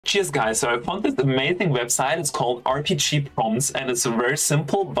Cheers guys, so I found this amazing website. It's called RPG Prompts, and it's a very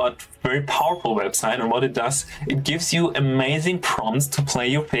simple but very powerful website. And what it does, it gives you amazing prompts to play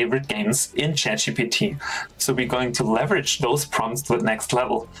your favorite games in ChatGPT. So we're going to leverage those prompts to the next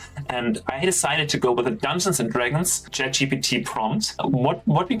level. And I decided to go with a Dungeons and Dragons ChatGPT prompt.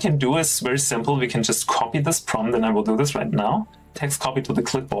 What we can do is very simple. We can just copy this prompt, and I will do this right now. Text copy to the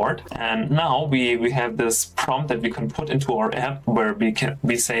clipboard, and now we have this prompt that we can put into our app where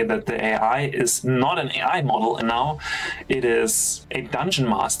we say that the AI is not an AI model, and now it is a dungeon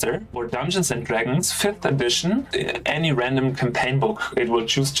master for Dungeons and Dragons 5th edition, any random campaign book. It will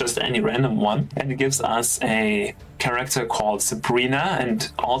choose just any random one, and it gives us a character called Sabrina,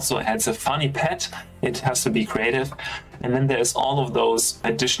 and also adds a funny pet. It has to be creative. And then there's all of those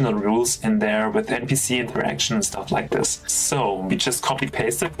additional rules in there with NPC interaction and stuff like this. So we just copy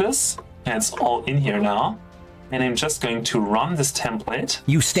pasted this, and it's all in here now. And I'm just going to run this template.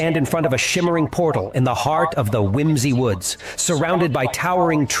 You stand in front of a shimmering portal in the heart of the Whimsy Woods, surrounded by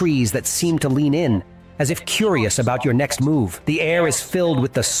towering trees that seem to lean in, as if curious about your next move. The air is filled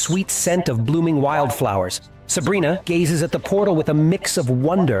with the sweet scent of blooming wildflowers. Sabrina gazes at the portal with a mix of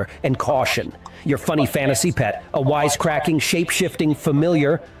wonder and caution. Your funny fantasy pet, a wisecracking, shape-shifting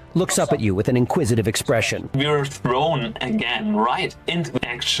familiar, looks up at you with an inquisitive expression. We're thrown again right into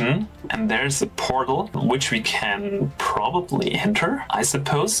action, and there's a portal which we can probably enter, I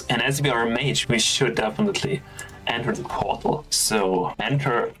suppose. And as we are a mage, we should definitely enter the portal. So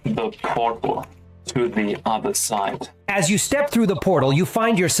enter the portal to the other side. As you step through the portal, you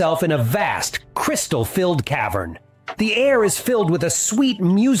find yourself in a vast, crystal-filled cavern. The air is filled with a sweet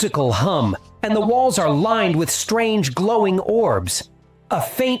musical hum, and the walls are lined with strange glowing orbs. A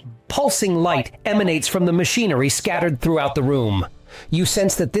faint, pulsing light emanates from the machinery scattered throughout the room. You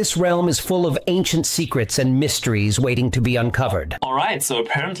sense that this realm is full of ancient secrets and mysteries waiting to be uncovered. All right, so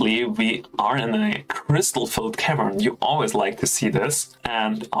apparently we are in a crystal-filled cavern. You always like to see this.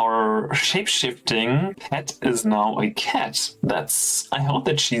 And our shape-shifting pet is now a cat. I hope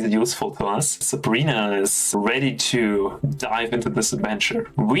that she's useful to us. Sabrina is ready to dive into this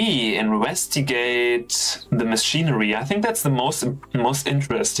adventure. We investigate the machinery. I think that's the most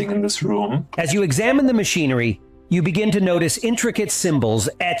interesting in this room. As you examine the machinery, you begin to notice intricate symbols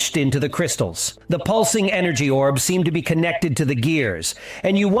etched into the crystals. The pulsing energy orbs seem to be connected to the gears,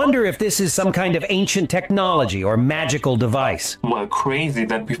 and you wonder if this is some kind of ancient technology or magical device. Well, crazy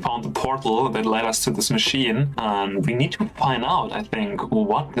that we found the portal that led us to this machine, and we need to find out, I think,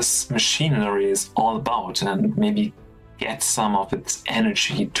 what this machinery is all about, and maybe get some of its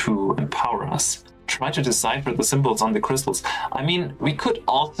energy to empower us. Try to decipher the symbols on the crystals. I mean, we could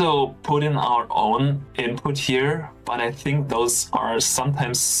also put in our own input here, but I think those are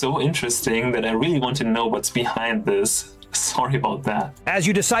sometimes so interesting that I really want to know what's behind this. Sorry about that. As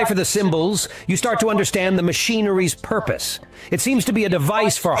you decipher the symbols, you start to understand the machinery's purpose. It seems to be a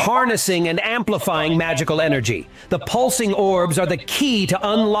device for harnessing and amplifying magical energy. The pulsing orbs are the key to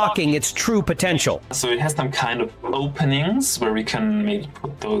unlocking its true potential. So it has some kind of openings where we can maybe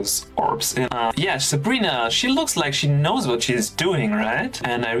put those orbs in. Yeah, Sabrina, she looks like she knows what she's doing, right?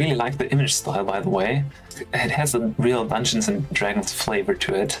 And I really like the image style, by the way. It has a real Dungeons and Dragons flavor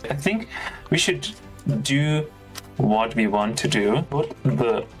to it. I think we should do what we want to do. Put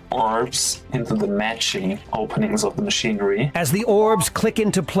the orbs into the matching openings of the machinery. As the orbs click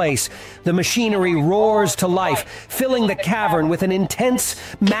into place, the machinery roars to life, filling the cavern with an intense,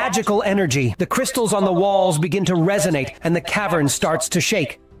 magical energy. The crystals on the walls begin to resonate, and the cavern starts to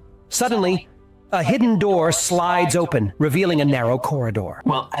shake. Suddenly, a hidden door slides open, revealing a narrow corridor.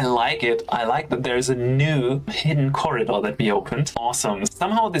 Well, I like it. I like that there's a new hidden corridor that we opened. Awesome.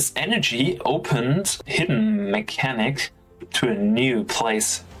 Somehow this energy opened hidden mechanic to a new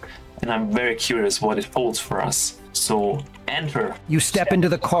place. And I'm very curious what it holds for us. So, enter. You step into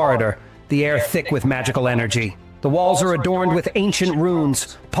the corridor, the air thick with magical energy. The walls are adorned with ancient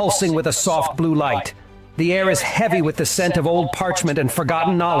runes, pulsing with a soft blue light. The air is heavy with the scent of old parchment and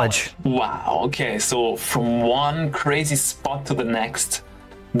forgotten knowledge. Wow, okay, so from one crazy spot to the next,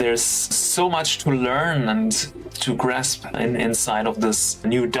 there's so much to learn and to grasp inside of this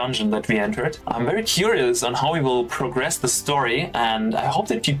new dungeon that we entered. I'm very curious on how we will progress the story, and I hope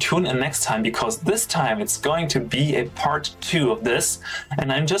that you tune in next time, because this time it's going to be a part 2 of this,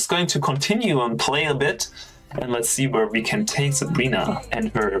 and I'm just going to continue and play a bit. And let's see where we can take Sabrina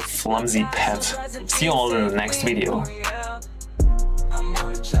and her clumsy pet. See you all in the next video.